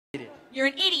You're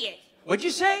an idiot. What'd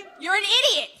you say? You're an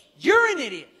idiot. You're an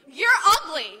idiot. You're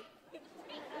ugly.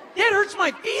 That hurts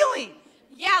my feelings.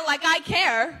 Yeah, like I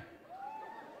care.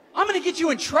 I'm gonna get you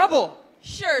in trouble.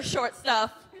 Sure, short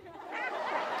stuff.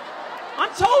 I'm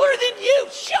taller than you.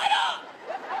 Shut up.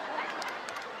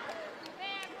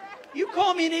 You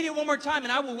call me an idiot one more time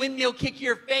and I will windmill kick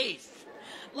your face.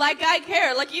 Like I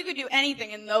care. Like you could do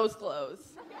anything in those clothes.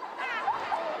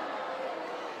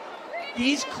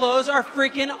 These clothes are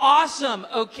freaking awesome,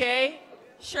 okay?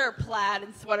 Sure, plaid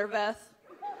and sweater vest.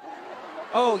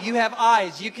 Oh, you have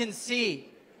eyes. You can see.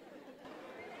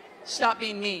 Stop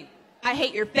being mean. I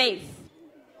hate your face.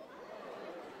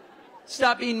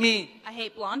 Stop being mean. I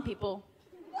hate blonde people.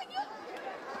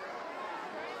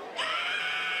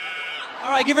 All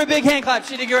right, give her a big hand clap.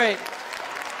 She did great.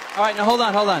 All right, now hold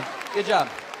on. Good job.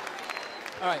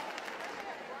 All right.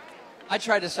 I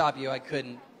tried to stop you. I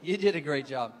couldn't. You did a great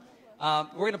job.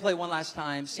 We're going to play one last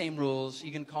time. Same rules.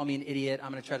 You can call me an idiot.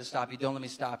 I'm going to try to stop you. Don't let me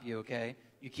stop you, okay?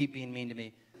 You keep being mean to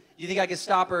me. You think I can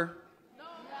stop her?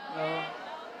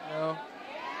 No.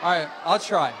 All right, I'll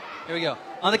try. Here we go.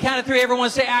 On the count of 3,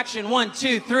 everyone say action. 1,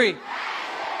 2, 3.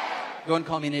 Go and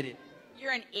call me an idiot.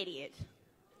 You're an idiot.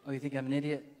 Oh, you think I'm an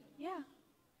idiot? Yeah.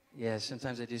 Yeah,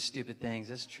 sometimes I do stupid things.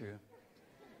 That's true.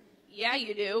 Yeah,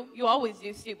 you do. You always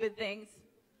do stupid things.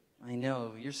 I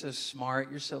know. You're so smart.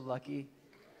 You're so lucky.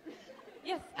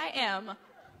 Yes, I am.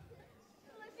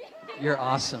 You're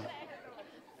awesome.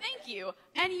 Thank you.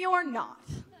 And you're not.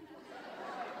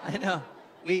 I know.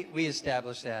 We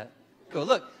established that. Cool.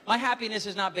 Look, my happiness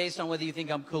is not based on whether you think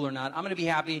I'm cool or not. I'm going to be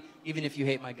happy even if you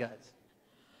hate my guts.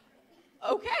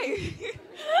 Okay.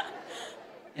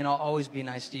 And I'll always be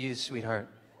nice to you, sweetheart.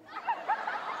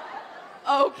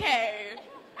 Okay.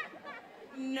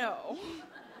 No.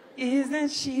 Isn't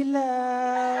she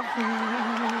lovely?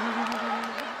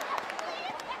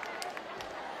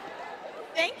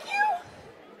 Thank you.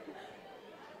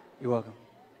 You're welcome.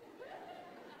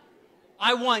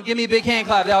 I won. Give me a big hand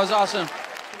clap. That was awesome.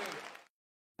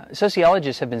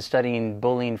 Sociologists have been studying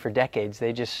bullying for decades.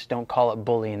 They just don't call it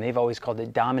bullying. They've always called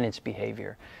it dominance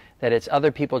behavior, that it's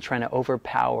other people trying to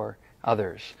overpower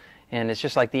others. And it's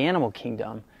just like the animal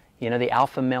kingdom, you know, the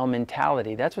alpha male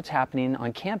mentality. That's what's happening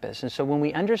on campus. And so when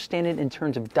we understand it in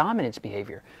terms of dominance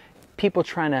behavior, people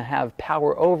trying to have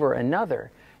power over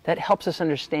another, that helps us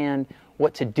understand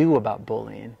what to do about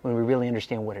bullying when we really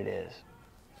understand what it is.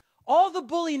 All the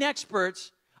bullying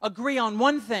experts agree on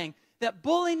one thing, that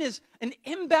bullying is an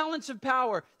imbalance of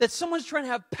power, that someone's trying to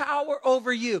have power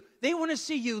over you. They want to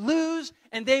see you lose,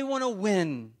 and they want to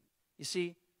win. You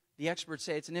see, the experts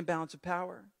say it's an imbalance of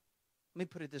power. Let me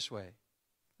put it this way.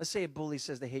 Let's say a bully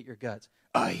says they hate your guts.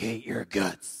 I hate your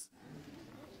guts.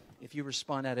 If you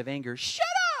respond out of anger, shut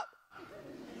up!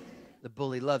 The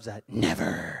bully loves that.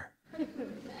 Never. I hate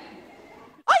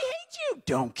you.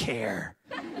 Don't care.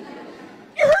 You're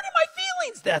hurting my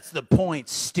feelings. That's the point,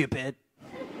 stupid.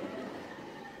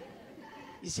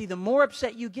 You see, the more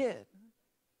upset you get,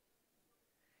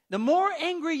 the more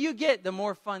angry you get, the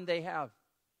more fun they have.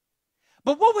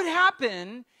 But what would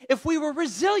happen if we were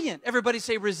resilient? Everybody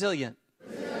say resilient.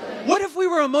 Resilient. What if we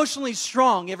were emotionally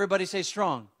strong? Everybody say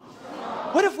strong.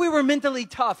 Strong. What if we were mentally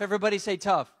tough? Everybody say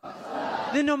tough.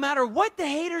 Tough. Then no matter what the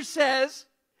hater says,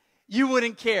 you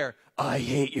wouldn't care. I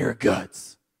hate your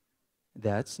guts.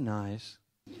 That's nice.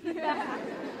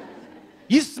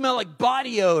 You smell like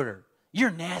body odor. You're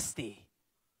nasty.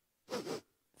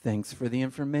 Thanks for the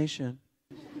information.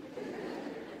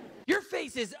 Your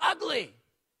face is ugly.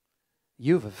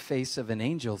 You have a face of an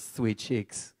angel, sweet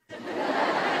cheeks.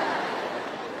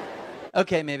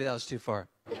 Okay, maybe that was too far.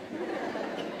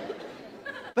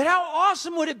 But how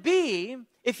awesome would it be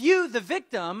if you, the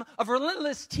victim of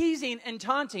relentless teasing and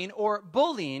taunting or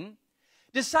bullying,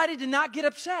 decided to not get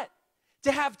upset,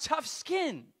 to have tough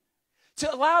skin,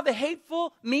 to allow the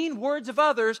hateful, mean words of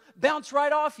others bounce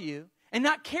right off you, and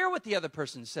not care what the other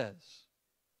person says.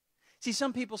 See,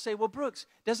 some people say, well, Brooks,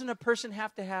 doesn't a person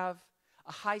have to have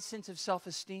a high sense of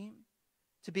self-esteem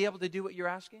to be able to do what you're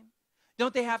asking?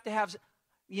 Don't they have to have,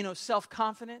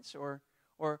 self-confidence or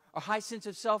a high sense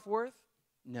of self-worth?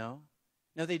 No,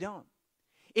 they don't.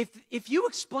 If you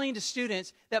explain to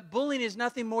students that bullying is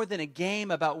nothing more than a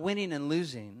game about winning and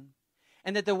losing,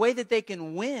 and that the way that they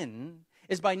can win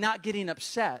is by not getting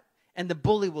upset, and the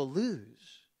bully will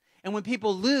lose. And when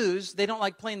people lose, they don't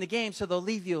like playing the game, so they'll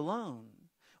leave you alone.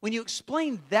 When you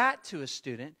explain that to a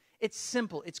student, it's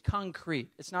simple, it's concrete.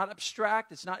 It's not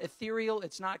abstract, it's not ethereal,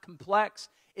 it's not complex.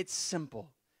 It's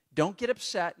simple. Don't get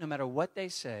upset no matter what they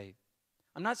say.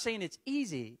 I'm not saying it's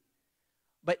easy,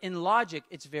 but in logic,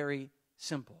 it's very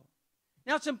simple.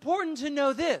 Now, it's important to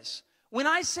know this. When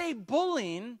I say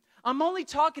bullying, I'm only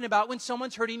talking about when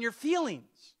someone's hurting your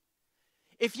feelings.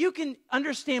 If you can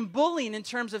understand bullying in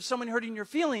terms of someone hurting your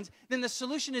feelings, then the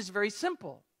solution is very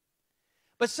simple.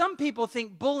 But some people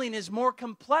think bullying is more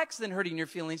complex than hurting your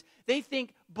feelings. They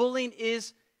think bullying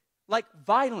is like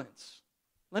violence.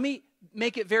 Let me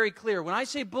make it very clear. When I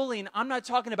say bullying, I'm not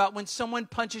talking about when someone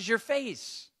punches your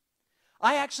face.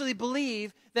 I actually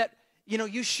believe that,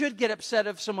 you should get upset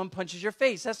if someone punches your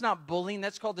face. That's not bullying.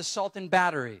 That's called assault and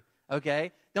battery,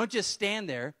 okay? Don't just stand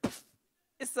there.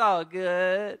 It's all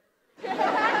good.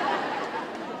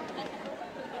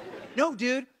 No,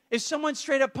 dude. If someone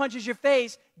straight up punches your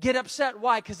face, get upset.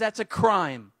 Why? Because that's a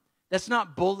crime. That's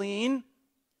not bullying.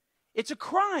 It's a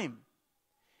crime.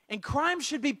 And crime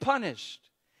should be punished.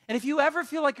 And if you ever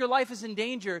feel like your life is in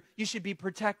danger, you should be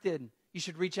protected. You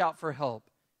should reach out for help.